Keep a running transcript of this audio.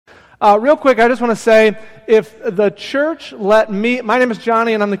Real quick, I just want to say, if the church let me, my name is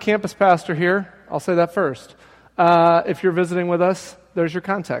Jonny and I'm the campus pastor here. I'll say that first. If you're visiting with us, there's your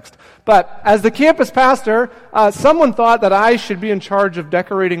context. But as the campus pastor, someone thought that I should be in charge of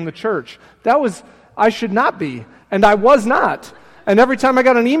decorating the church. I should not be, and I was not. And every time I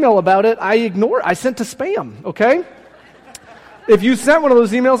got an email about it, I sent to spam, okay? If you sent one of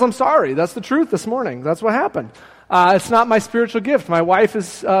those emails, I'm sorry. That's the truth this morning. That's what happened. It's not my spiritual gift. My wife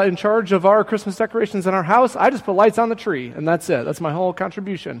is in charge of our Christmas decorations in our house. I just put lights on the tree, and that's it. That's my whole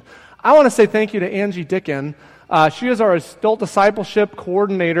contribution. I want to say thank you to Angie Dickin. She is our adult discipleship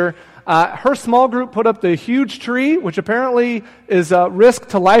coordinator. Her small group put up the huge tree, which apparently is a risk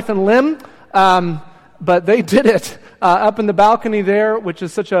to life and limb, but they did it up in the balcony there, which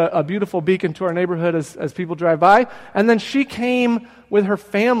is such a beautiful beacon to our neighborhood as people drive by. And then she came with her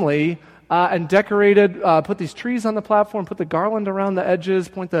family and decorated, put these trees on the platform, put the garland around the edges,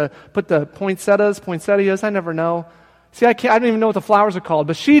 put the poinsettias, I never know. See, I don't even know what the flowers are called,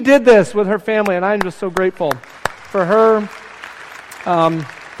 but she did this with her family, and I'm just so grateful for her.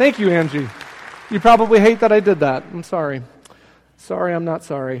 Thank you, Angie. You probably hate that I did that. I'm sorry. Sorry, I'm not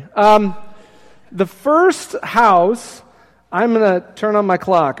sorry. The first house, I'm going to turn on my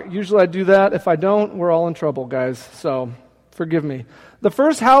clock. Usually I do that. If I don't, we're all in trouble, guys, so forgive me. The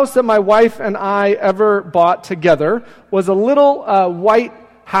first house that my wife and I ever bought together was a little white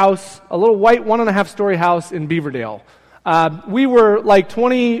house, a little white 1.5-story house in Beaverdale. We were like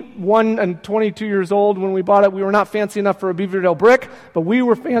 21 and 22 years old when we bought it. We were not fancy enough for a Beaverdale brick, but we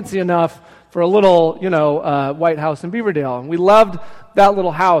were fancy enough for a little, white house in Beaverdale. And we loved that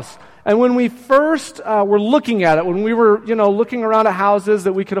little house. And when we first were looking at it, when we were, looking around at houses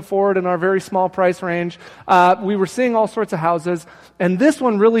that we could afford in our very small price range, we were seeing all sorts of houses. And this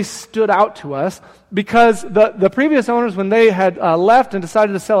one really stood out to us because the previous owners, when they had left and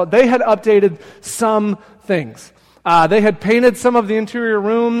decided to sell it, they had updated some things. They had painted some of the interior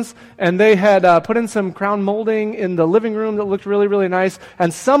rooms, and they had put in some crown molding in the living room that looked really, really nice.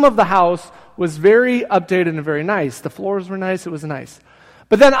 And some of the house was very updated and very nice. The floors were nice. It was nice.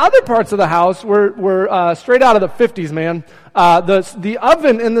 But then other parts of the house were straight out of the 50s, man. The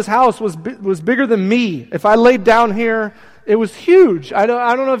oven in this house was bigger than me. If I laid down here, it was huge. I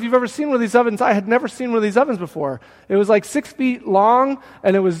don't know if you've ever seen one of these ovens. I had never seen one of these ovens before. It was like 6 feet long,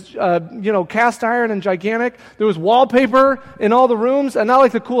 and it was cast iron and gigantic. There was wallpaper in all the rooms, and not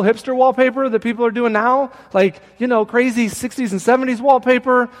like the cool hipster wallpaper that people are doing now, like crazy 60s and 70s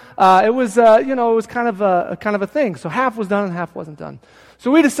wallpaper. It was kind of a thing. So half was done and half wasn't done. So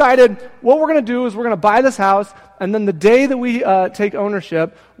we decided what we're going to do is we're going to buy this house, and then the day that we take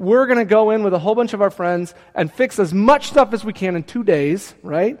ownership, we're going to go in with a whole bunch of our friends and fix as much stuff as we can in 2 days,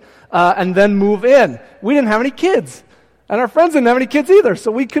 right? And then move in. We didn't have any kids, and our friends didn't have any kids either,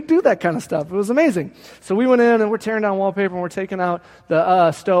 so we could do that kind of stuff. It was amazing. So we went in, and we're tearing down wallpaper, and we're taking out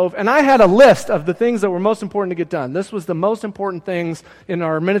the stove, and I had a list of the things that were most important to get done. This was the most important things in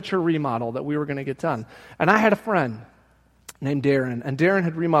our miniature remodel that we were going to get done. And I had a friend named Darren, and Darren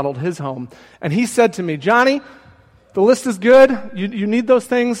had remodeled his home, and he said to me, Jonny, the list is good, you need those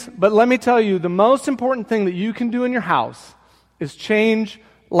things, but let me tell you, the most important thing that you can do in your house is change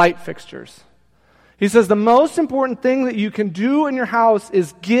light fixtures. He says the most important thing that you can do in your house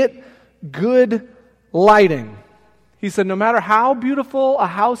is get good lighting. He said no matter how beautiful a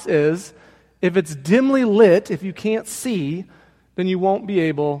house is, if it's dimly lit, if you can't see, then you won't be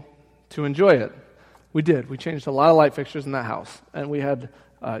able to enjoy it. We did. We changed a lot of light fixtures in that house, and we had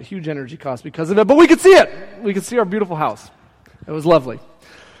huge energy costs because of it, but we could see it. We could see our beautiful house. It was lovely.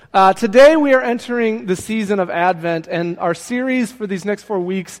 Today we are entering the season of Advent, and our series for these next 4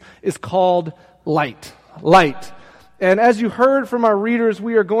 weeks is called Light. Light. And as you heard from our readers,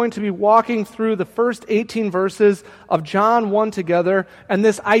 we are going to be walking through the first 18 verses of John 1 together. And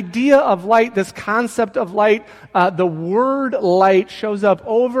this idea of light, this concept of light, the word light shows up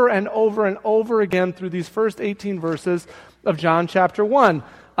over and over and over again through these first 18 verses of John chapter 1.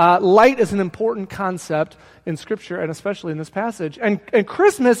 Light is an important concept in Scripture, and especially in this passage. And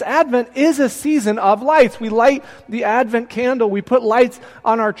Christmas, Advent, is a season of lights. We light the Advent candle. We put lights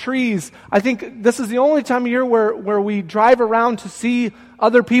on our trees. I think this is the only time of year where we drive around to see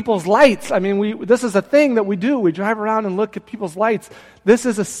other people's lights. I mean, this is a thing that we do. We drive around and look at people's lights. This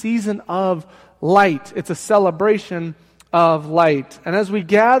is a season of light. It's a celebration of light. And as we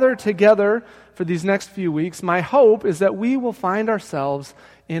gather together for these next few weeks, my hope is that we will find ourselves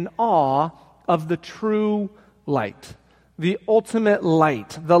in awe of the true light, the ultimate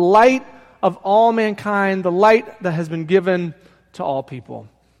light, the light of all mankind, the light that has been given to all people.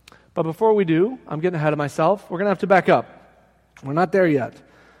 But before we do, I'm getting ahead of myself, we're going to have to back up. We're not there yet.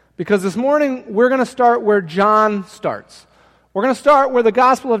 Because this morning, we're going to start where John starts. We're going to start where the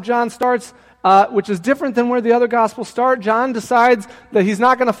Gospel of John starts, which is different than where the other Gospels start. John decides that he's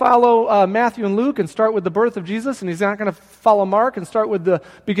not going to follow Matthew and Luke and start with the birth of Jesus, and he's not going to follow Mark and start with the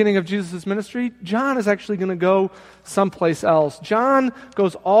beginning of Jesus' ministry. John is actually going to go someplace else. John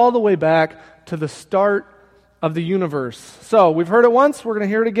goes all the way back to the start of the universe. So, we've heard it once, we're going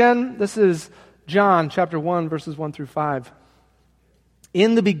to hear it again. This is John chapter 1, verses 1 through 5.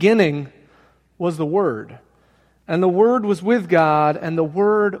 In the beginning was the Word, and the Word was with God, and the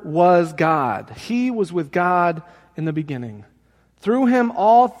Word was God. He was with God in the beginning. Through him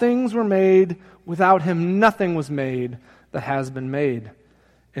all things were made. Without him nothing was made that has been made.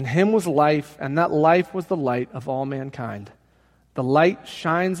 In him was life, and that life was the light of all mankind. The light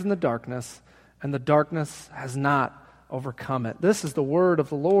shines in the darkness, and the darkness has not overcome it. This is the word of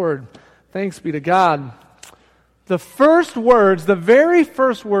the Lord. Thanks be to God. The first words, the very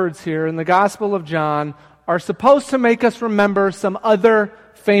first words here in the Gospel of John are supposed to make us remember some other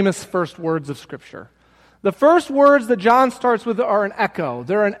famous first words of Scripture. The first words that John starts with are an echo.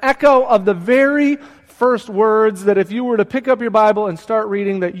 They're an echo of the very first words that if you were to pick up your Bible and start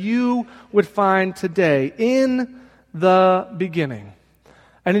reading that you would find today. In the beginning.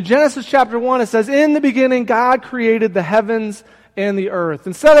 And in Genesis chapter 1 it says, in the beginning God created the heavens and the earth.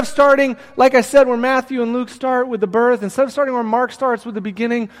 Instead of starting, like I said, where Matthew and Luke start with the birth, instead of starting where Mark starts with the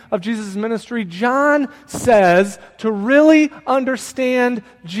beginning of Jesus' ministry, John says to really understand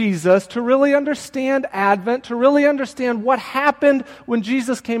Jesus, to really understand Advent, to really understand what happened when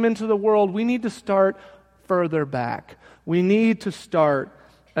Jesus came into the world, we need to start further back. We need to start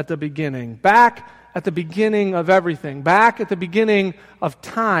at the beginning. Back at the beginning of everything. Back at the beginning of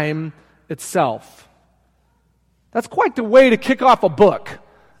time itself. That's quite the way to kick off a book.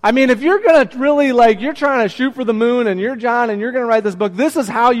 I mean, if you're going to really, you're trying to shoot for the moon and you're John and you're going to write this book, this is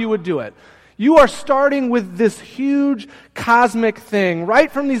how you would do it. You are starting with this huge cosmic thing.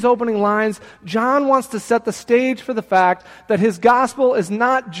 Right from these opening lines, John wants to set the stage for the fact that his gospel is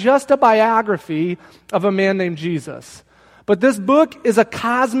not just a biography of a man named Jesus, but this book is a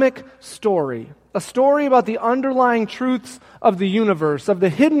cosmic story. A story about the underlying truths of the universe, of the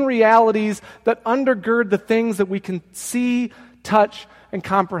hidden realities that undergird the things that we can see, touch, and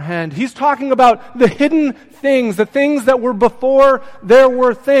comprehend. He's talking about the hidden things, the things that were before there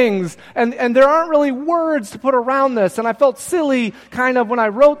were things. And there aren't really words to put around this. And I felt silly kind of when I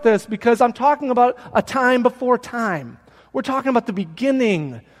wrote this because I'm talking about a time before time. We're talking about the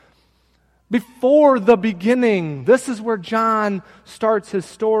beginning. Before the beginning. This is where John starts his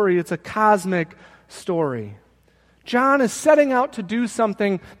story. It's a cosmic story. John is setting out to do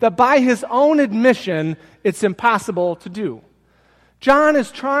something that by his own admission, it's impossible to do. John is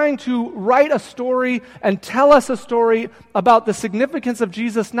trying to write a story and tell us a story about the significance of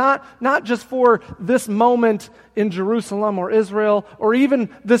Jesus, not just for this moment in Jerusalem or Israel, or even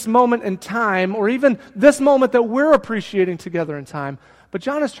this moment in time, or even this moment that we're appreciating together in time. But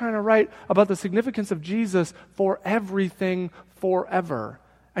John is trying to write about the significance of Jesus for everything forever.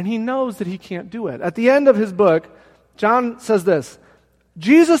 And he knows that he can't do it. At the end of his book, John says this,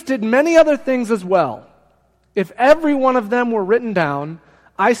 Jesus did many other things as well. If every one of them were written down,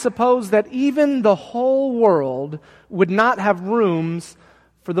 I suppose that even the whole world would not have rooms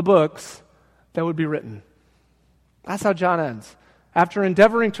for the books that would be written. That's how John ends. After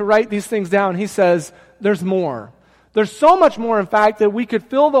endeavoring to write these things down, he says, there's more. There's so much more, in fact, that we could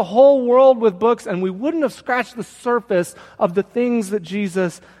fill the whole world with books and we wouldn't have scratched the surface of the things that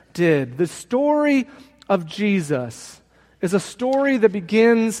Jesus did. The story of Jesus is a story that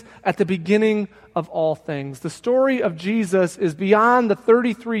begins at the beginning of all things. The story of Jesus is beyond the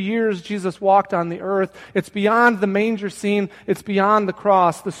 33 years Jesus walked on the earth. It's beyond the manger scene. It's beyond the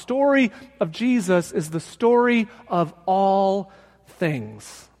cross. The story of Jesus is the story of all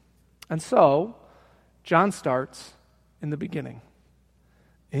things. And so, John starts in the beginning.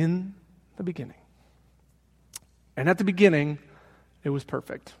 In the beginning. And at the beginning, it was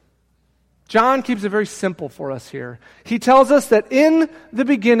perfect. John keeps it very simple for us here. He tells us that in the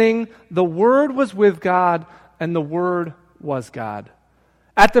beginning, the Word was with God, and the Word was God.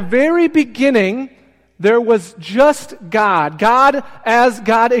 At the very beginning, there was just God. God as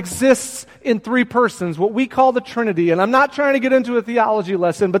God exists in three persons, what we call the Trinity. And I'm not trying to get into a theology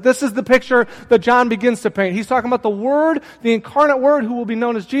lesson, but this is the picture that John begins to paint. He's talking about the Word, the incarnate Word, who will be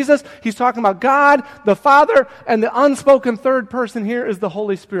known as Jesus. He's talking about God, the Father, and the unspoken third person here is the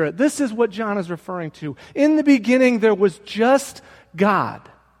Holy Spirit. This is what John is referring to. In the beginning, there was just God.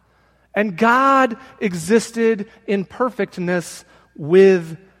 And God existed in perfectness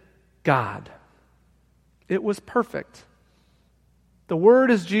with God. It was perfect. The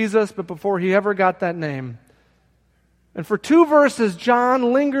Word is Jesus, but before he ever got that name. And for 2 verses,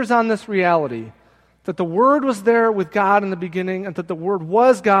 John lingers on this reality, that the Word was there with God in the beginning, and that the Word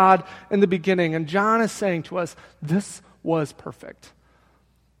was God in the beginning. And John is saying to us, this was perfect.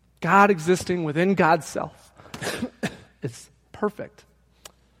 God existing within God's self. It's perfect.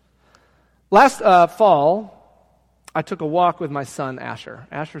 Last fall, I took a walk with my son, Asher.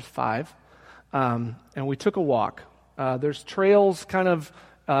 Asher's 5, and we took a walk. There's trails kind of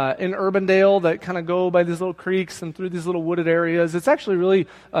in Urbandale that kind of go by these little creeks and through these little wooded areas. It's actually really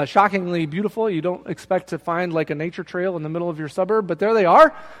shockingly beautiful. You don't expect to find like a nature trail in the middle of your suburb, but there they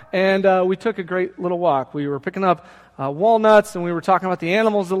are. And we took a great little walk. We were picking up walnuts, and we were talking about the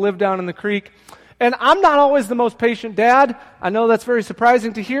animals that live down in the creek. And I'm not always the most patient dad. I know that's very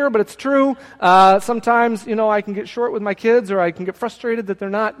surprising to hear, but it's true. Sometimes, I can get short with my kids, or I can get frustrated that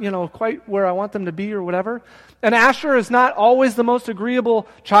they're not, quite where I want them to be or whatever. And Asher is not always the most agreeable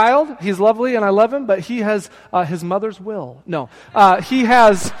child. He's lovely and I love him, but he has his mother's will. No, he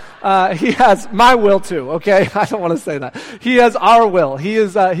has my will too, okay? I don't want to say that. He has our will.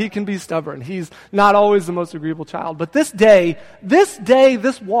 He can be stubborn. He's not always the most agreeable child. But this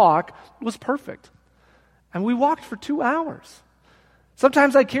walk was perfect. And we walked for 2 hours.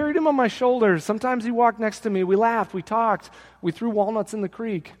 Sometimes I carried him on my shoulders. Sometimes he walked next to me. We laughed. We talked. We threw walnuts in the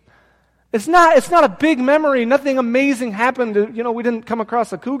creek. It's not a big memory. Nothing amazing happened. We didn't come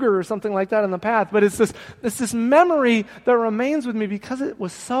across a cougar or something like that in the path. But it's this memory that remains with me because it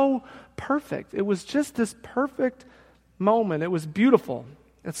was so perfect. It was just this perfect moment. It was beautiful.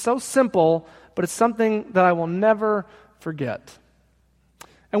 It's so simple, but it's something that I will never forget.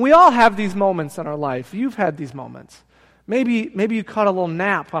 And we all have these moments in our life. You've had these moments. Maybe you caught a little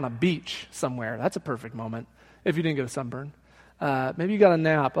nap on a beach somewhere. That's a perfect moment if you didn't get a sunburn. Maybe you got a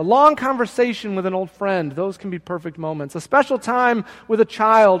nap. A long conversation with an old friend. Those can be perfect moments. A special time with a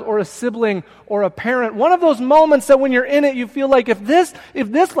child or a sibling or a parent. One of those moments that when you're in it, you feel like if this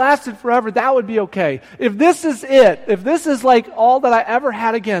lasted forever, that would be okay. If this is it, if this is like all that I ever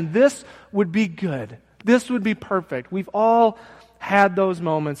had again, this would be good. This would be perfect. We've all had those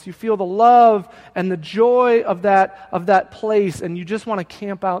moments. You feel the love and the joy of that place, and you just want to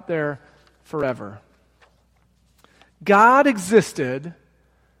camp out there forever. God existed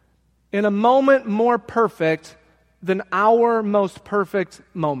in a moment more perfect than our most perfect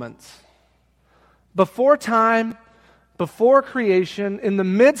moments. Before time, before creation, in the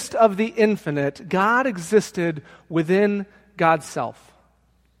midst of the infinite, God existed within God's self,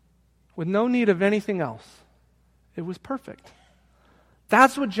 with no need of anything else. It was perfect.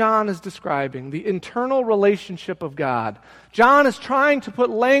 That's what John is describing, the internal relationship of God. John is trying to put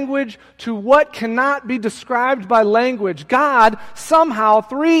language to what cannot be described by language. God, somehow,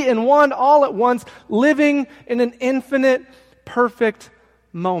 3 in 1, all at once, living in an infinite, perfect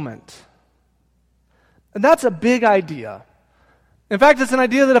moment. And that's a big idea. In fact, it's an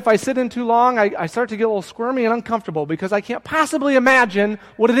idea that if I sit in too long, I start to get a little squirmy and uncomfortable because I can't possibly imagine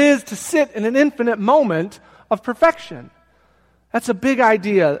what it is to sit in an infinite moment of perfection. That's a big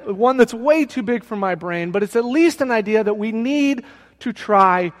idea, one that's way too big for my brain, but it's at least an idea that we need to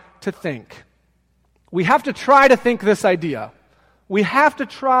try to think. We have to try to think this idea. We have to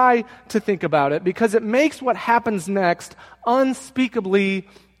try to think about it because it makes what happens next unspeakably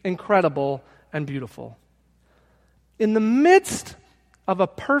incredible and beautiful. In the midst of a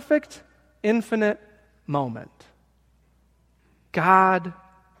perfect, infinite moment, God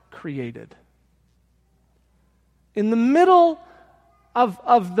created. In the middle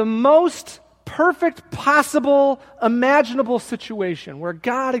of the most perfect possible imaginable situation where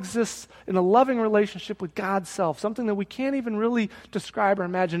God exists in a loving relationship with God's self, something that we can't even really describe or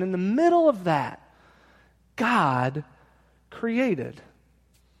imagine. In the middle of that, God created.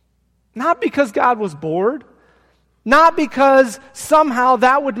 Not because God was bored, not because somehow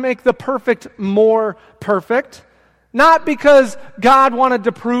that would make the perfect more perfect, not because God wanted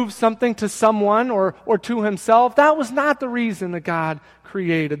to prove something to someone or to himself. That was not the reason that God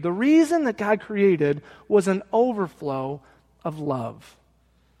created. The reason that God created was an overflow of love.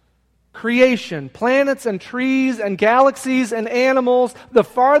 Creation, planets and trees and galaxies and animals, the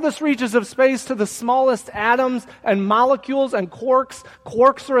farthest reaches of space to the smallest atoms and molecules and quarks.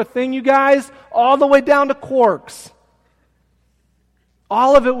 Quarks are a thing, you guys, all the way down to quarks.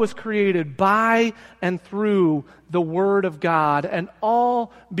 All of it was created by and through the Word of God, and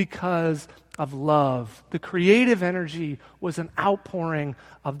all because of love. The creative energy was an outpouring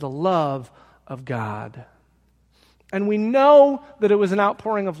of the love of God. And we know that it was an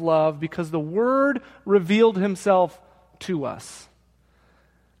outpouring of love because the Word revealed himself to us.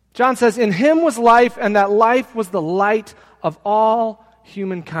 John says, in him was life, and that life was the light of all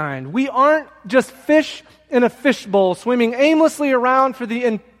humankind. We aren't just fish in a fishbowl swimming aimlessly around for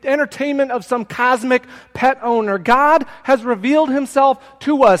the entertainment of some cosmic pet owner. God has revealed himself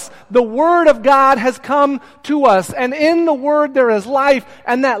to us. The Word of God has come to us, and in the Word there is life,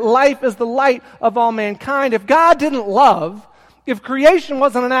 and that life is the light of all mankind. If God didn't love, if creation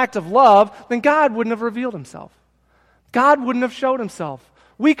wasn't an act of love, then God wouldn't have revealed himself. God wouldn't have showed himself.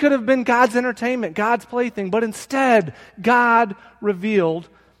 We could have been God's entertainment, God's plaything, but instead, God revealed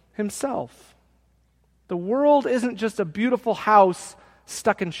himself. The world isn't just a beautiful house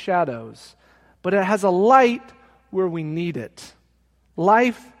stuck in shadows, but it has a light where we need it.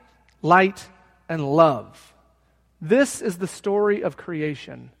 Life, light, and love. This is the story of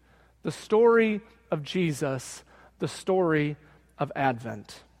creation, the story of Jesus, the story of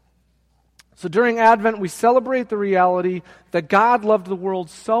Advent. So during Advent, we celebrate the reality that God loved the world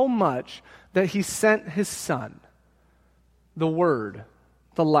so much that he sent his Son, the Word,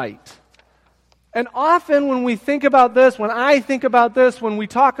 the light. And often when we think about this, when I think about this, when we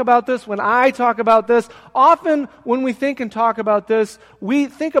talk about this, when I talk about this, often when we think and talk about this, we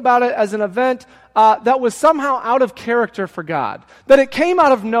think about it as an event that was somehow out of character for God. That it came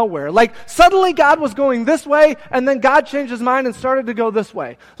out of nowhere. Like suddenly God was going this way, and then God changed his mind and started to go this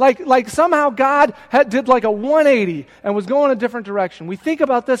way. Like somehow God did like a 180 and was going a different direction. We think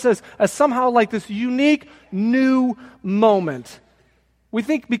about this as somehow like this unique new moment. We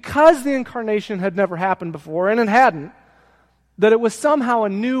think because the incarnation had never happened before, and it hadn't, that it was somehow a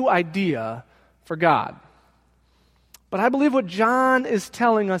new idea for God. But I believe what John is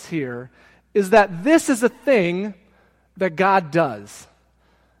telling us here is that this is a thing that God does.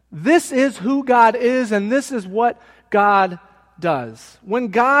 This is who God is, and this is what God does. When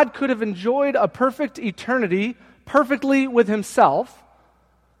God could have enjoyed a perfect eternity perfectly with himself,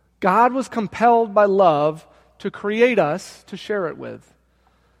 God was compelled by love to create us to share it with.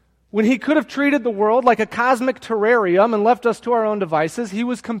 When he could have treated the world like a cosmic terrarium and left us to our own devices, he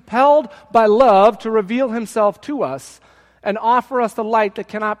was compelled by love to reveal himself to us and offer us the light that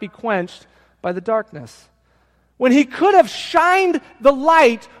cannot be quenched by the darkness. When he could have shined the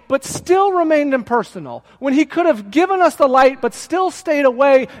light but still remained impersonal, when he could have given us the light but still stayed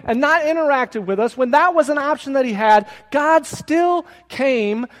away and not interacted with us, when that was an option that he had, God still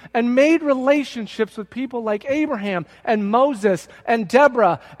came and made relationships with people like Abraham and Moses and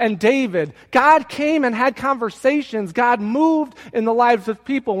Deborah and David. God came and had conversations. God moved in the lives of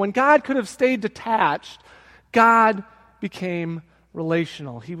people. When God could have stayed detached, God became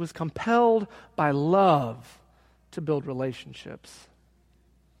relational. He was compelled by love to build relationships.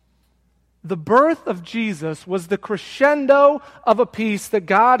 The birth of Jesus was the crescendo of a piece that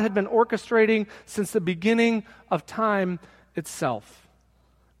God had been orchestrating since the beginning of time itself.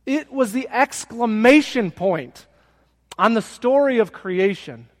 It was the exclamation point on the story of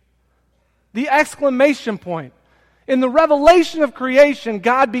creation. The exclamation point. In the revelation of creation,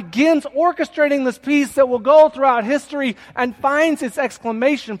 God begins orchestrating this piece that will go throughout history and finds its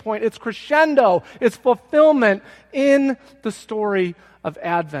exclamation point, its crescendo, its fulfillment in the story of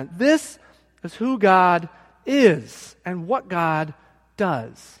Advent. This is who God is and what God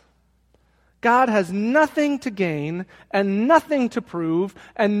does. God has nothing to gain and nothing to prove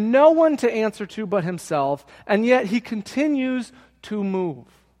and no one to answer to but himself, and yet he continues to move,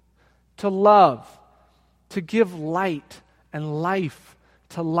 to love, to give light and life,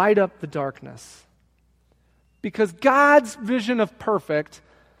 to light up the darkness. Because God's vision of perfect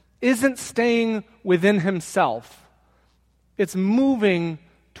isn't staying within himself. It's moving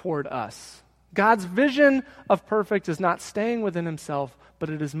toward us. God's vision of perfect is not staying within himself, but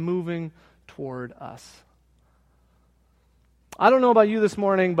it is moving toward us. I don't know about you this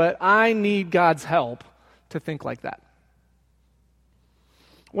morning, but I need God's help to think like that.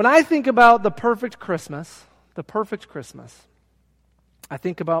 When I think about the perfect Christmas, I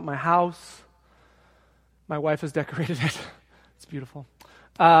think about my house. My wife has decorated it. It's beautiful.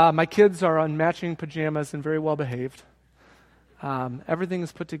 My kids are on matching pajamas and very well behaved. Everything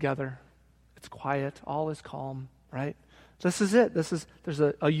is put together. It's quiet. All is calm, right? This is it. There's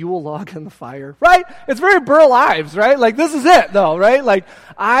a Yule log in the fire, right? It's very Burl Ives, right? Like, this is it, though, right? Like,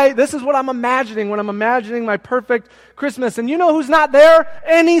 this is what I'm imagining when I'm imagining my perfect Christmas. And you know who's not there?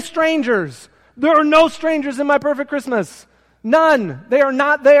 Any strangers. There are no strangers in my perfect Christmas. None. They are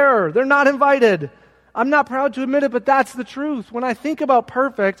not there. They're not invited. I'm not proud to admit it, but that's the truth. When I think about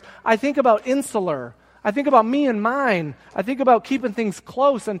perfect, I think about insular. I think about me and mine. I think about keeping things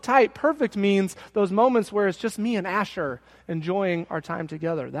close and tight. Perfect means those moments where it's just me and Asher enjoying our time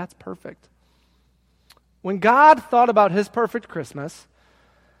together. That's perfect. When God thought about his perfect Christmas,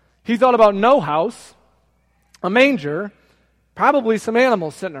 He thought about no house, a manger, probably some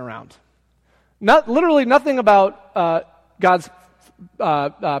animals sitting around. Literally nothing about God's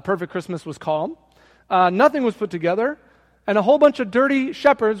perfect Christmas was calm. Nothing was put together. And a whole bunch of dirty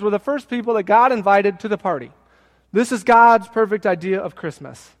shepherds were the first people that God invited to the party. This is God's perfect idea of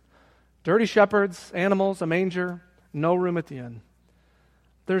Christmas. Dirty shepherds, animals, a manger, no room at the inn.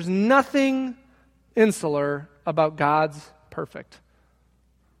 There's nothing insular about God's perfect.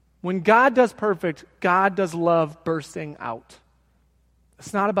 When God does perfect, God does love bursting out.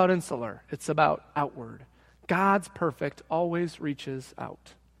 It's not about insular, it's about outward. God's perfect always reaches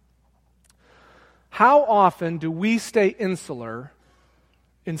out. How often do we stay insular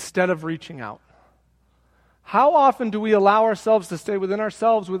instead of reaching out? How often do we allow ourselves to stay within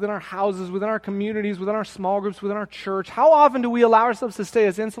ourselves, within our houses, within our communities, within our small groups, within our church? How often do we allow ourselves to stay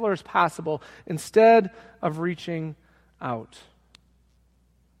as insular as possible instead of reaching out?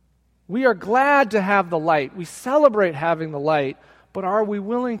 We are glad to have the light. We celebrate having the light, but are we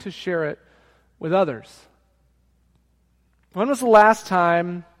willing to share it with others? When was the last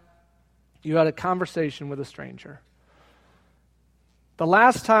time you had a conversation with a stranger? The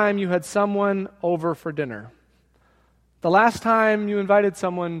last time you had someone over for dinner? The last time you invited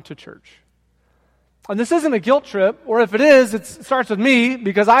someone to church? And this isn't a guilt trip, or if it is, it starts with me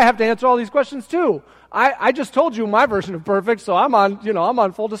because I have to answer all these questions too. I just told you my version of perfect, so I'm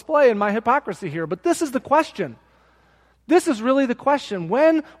on full display in my hypocrisy here. But this is the question. This is really the question.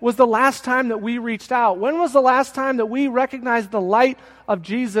 When was the last time that we reached out? When was the last time that we recognized the light of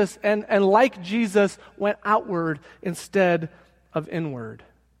Jesus and like Jesus, went outward instead of inward?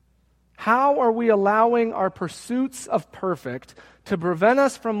 How are we allowing our pursuits of perfect to prevent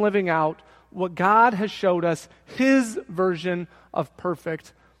us from living out what God has showed us His version of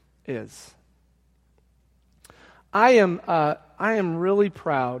perfect is? I am really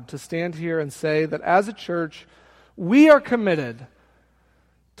proud to stand here and say that as a church, we are committed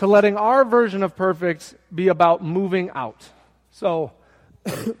to letting our version of perfect be about moving out. So,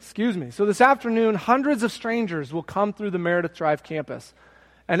 excuse me. So this afternoon, hundreds of strangers will come through the Meredith Drive campus.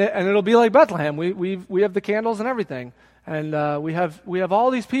 And it'll be like Bethlehem. We have the candles and everything. And we have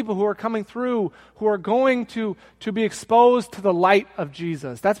all these people who are coming through who are going to be exposed to the light of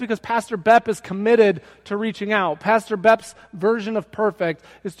Jesus. That's because Pastor Bepp is committed to reaching out. Pastor Bepp's version of perfect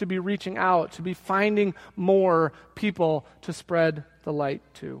is to be reaching out, to be finding more people to spread the light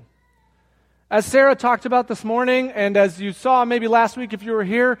to. As Sarah talked about this morning, and as you saw maybe last week if you were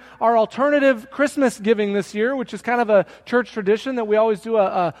here, our alternative Christmas giving this year, which is kind of a church tradition that we always do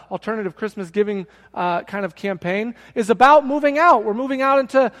a alternative Christmas giving kind of campaign, is about moving out. We're moving out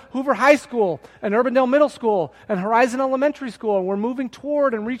into Hoover High School and Urbandale Middle School and Horizon Elementary School, and we're moving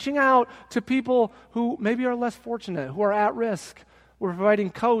toward and reaching out to people who maybe are less fortunate, who are at risk. We're providing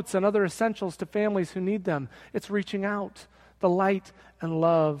coats and other essentials to families who need them. It's reaching out, the light and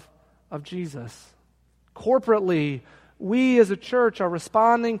love of Jesus. Corporately, we as a church are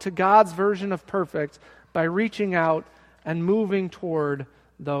responding to God's version of perfect by reaching out and moving toward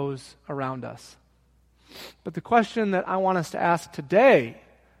those around us. But the question that I want us to ask today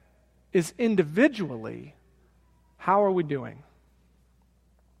is individually, how are we doing?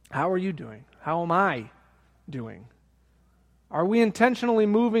 How are you doing? How am I doing? Are we intentionally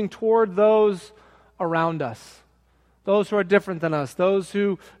moving toward those around us? Those who are different than us, those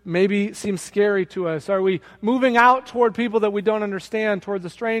who maybe seem scary to us? Are we moving out toward people that we don't understand, toward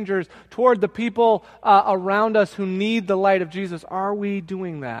the strangers, toward the people around us who need the light of Jesus? Are we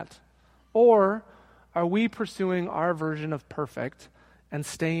doing that? Or are we pursuing our version of perfect and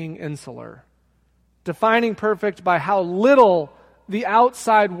staying insular, defining perfect by how little the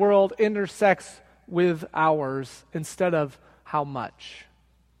outside world intersects with ours instead of how much?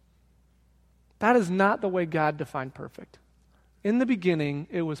 That is not the way God defined perfect. In the beginning,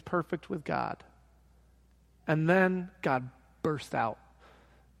 it was perfect with God. And then God burst out.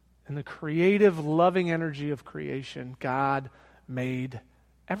 In the creative, loving energy of creation, God made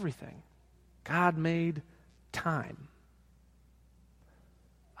everything. God made time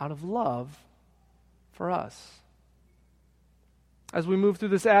out of love for us. As we move through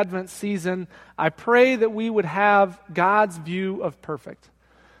this Advent season, I pray that we would have God's view of perfect,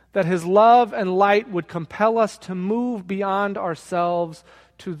 that His love and light would compel us to move beyond ourselves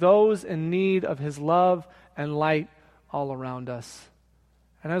to those in need of His love and light all around us.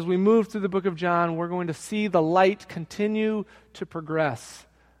 And as we move through the book of John, we're going to see the light continue to progress.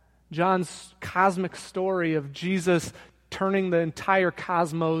 John's cosmic story of Jesus turning the entire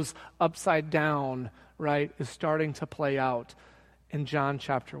cosmos upside down, right, is starting to play out in John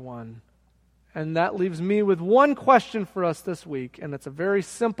chapter 1. And that leaves me with one question for us this week, and it's a very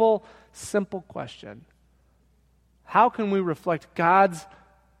simple question. How can we reflect God's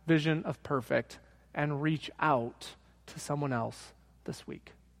vision of perfect and reach out to someone else this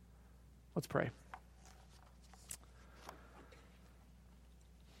week? Let's pray.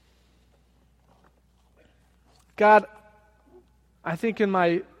 God, I think in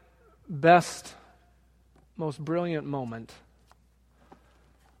my best, most brilliant moment,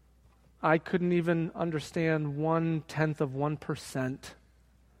 I couldn't even understand 0.1%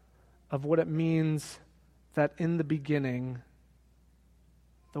 of what it means that in the beginning,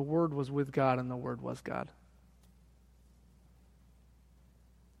 the Word was with God and the Word was God.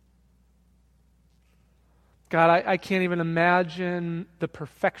 God, I can't even imagine the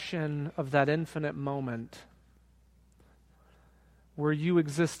perfection of that infinite moment where you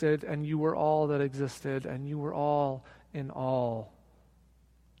existed and you were all that existed and you were all in all.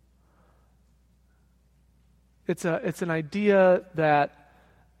 It's an idea that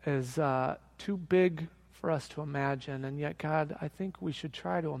is too big for us to imagine, and yet, God, I think we should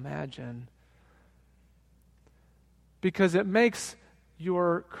try to imagine, because it makes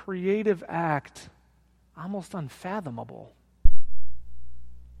your creative act almost unfathomable.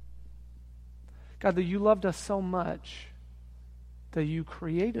 God, that you loved us so much that you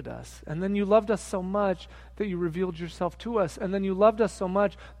created us, and then you loved us so much that you revealed yourself to us, and then you loved us so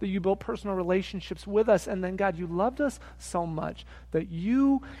much that you built personal relationships with us, and then, God, you loved us so much that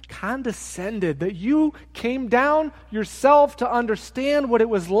you condescended, that you came down yourself to understand what it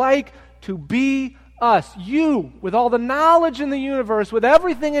was like to be us. You, with all the knowledge in the universe, with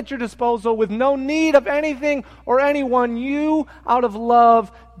everything at your disposal, with no need of anything or anyone, you, out of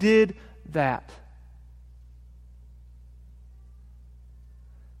love, did that.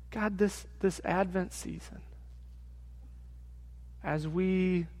 God, this Advent season, as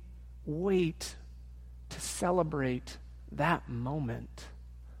we wait to celebrate that moment,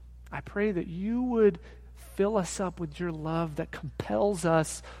 I pray that you would fill us up with your love that compels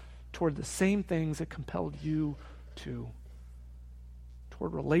us toward the same things that compelled you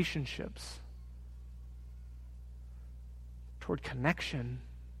toward relationships, toward connection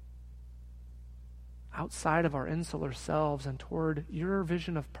outside of our insular selves, and toward your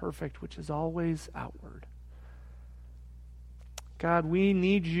vision of perfect, which is always outward. God, we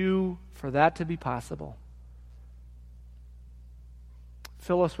need you for that to be possible.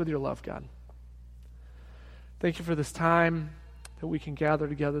 Fill us with your love, God. Thank you for this time that we can gather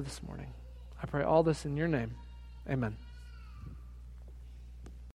together this morning. I pray all this in your name. Amen.